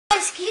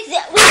guys,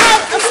 we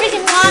have a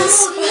freaking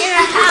wasp in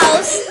our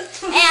house,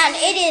 and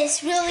it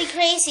is really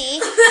crazy.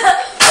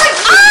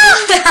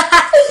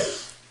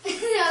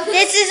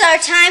 This is our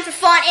time for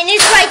fun, and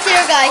it's right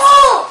there, guys.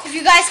 If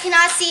you guys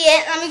cannot see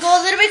it, let me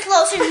go a little bit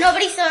closer.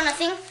 Nobody saw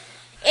nothing.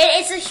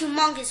 It's a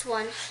humongous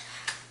one.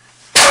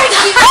 Don't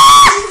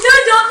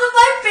put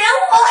my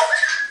pillow.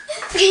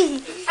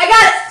 I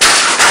got it.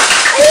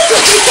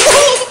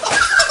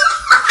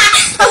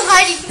 I'm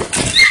hiding.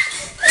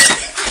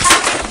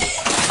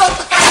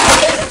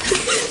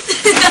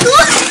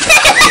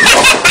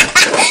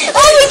 Oh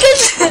my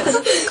goodness.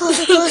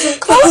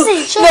 Close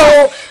it.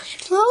 No.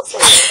 Close it.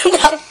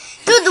 No.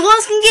 Dude, the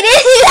walls can get in.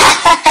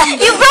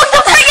 You broke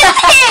the freaking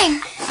thing.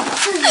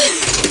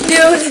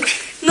 Dude,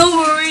 no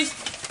worries.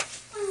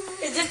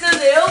 Is this the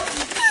deal?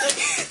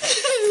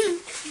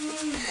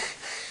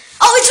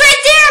 Oh, it's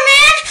right there,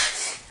 man.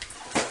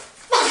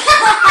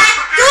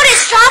 Dude,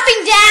 it's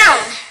dropping down.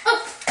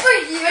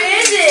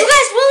 Where is it? You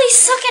guys really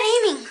suck at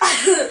aiming.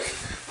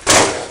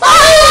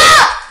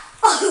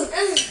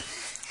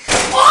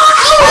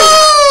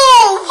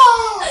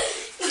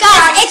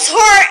 Guys, it's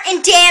hurt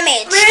and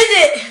damaged. Where is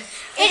it?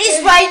 It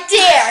is right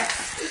there.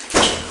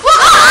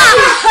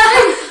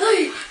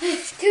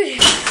 Dude.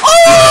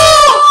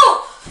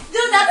 Oh!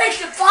 Dude, that makes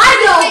it fly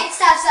though. Wait,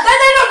 stop. No.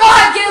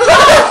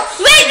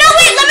 Wait,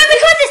 Wait, let me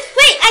record this.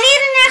 Wait, I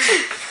need an action.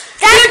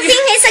 That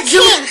thing is a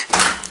king.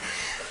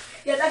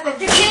 Yeah, that's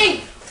the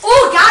king.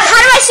 Oh, got it. How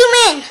do I zoom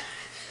in?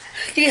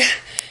 Yeah.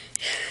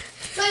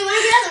 So you want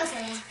to get out of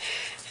there?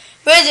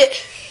 Where is it?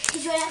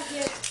 He's right out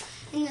here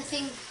in the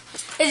thing.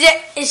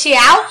 Is he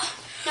out?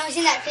 No, he's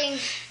in that thing.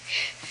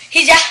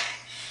 He's out.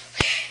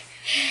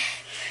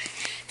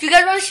 Do you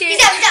guys want to see it?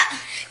 He's out.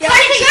 Yeah.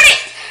 Shoot it.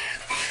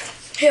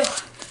 Here.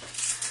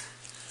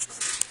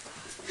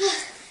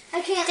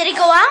 I can't. Did it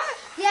go out?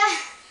 Yeah.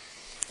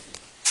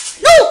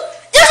 No!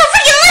 There's a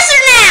freaking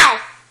lizard now!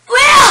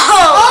 Where?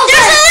 Oh,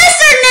 there's a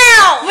lizard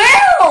now!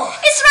 Where?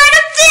 It's right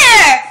up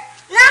there!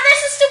 Now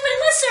there's a stupid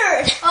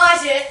lizard! Oh, I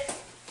see it.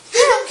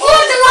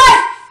 Oh, it's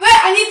alive! Wait,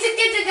 I need to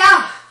get it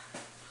down.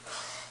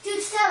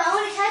 Dude, stop. I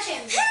want to catch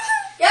him.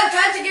 Yeah, I'm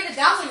trying to get it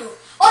down for you.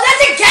 Oh,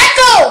 that's a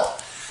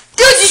gecko!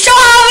 Dude, you saw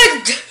how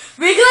it's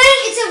wiggling?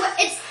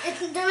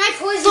 They're not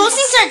poisonous. Those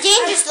things are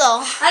dangerous,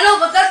 though. I know,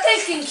 but that thing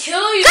can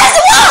kill you. Guys,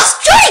 the walls!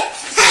 Shoot it!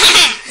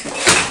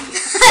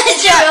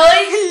 Is it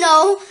really?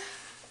 No.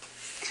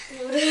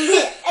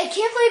 I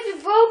can't believe you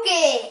broke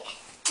it.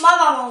 My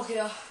mom won't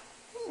kill.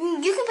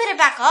 You can put it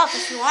back up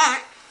if you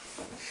want.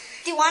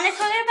 Do you want to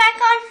put it back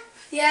on?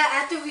 Yeah,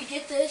 after we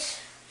get this.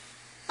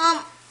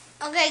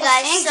 Okay,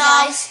 guys. Thanks, So,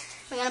 guys.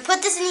 we're going to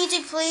put this in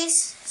YouTube,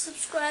 please.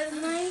 Subscribe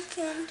and like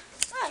and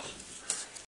bye.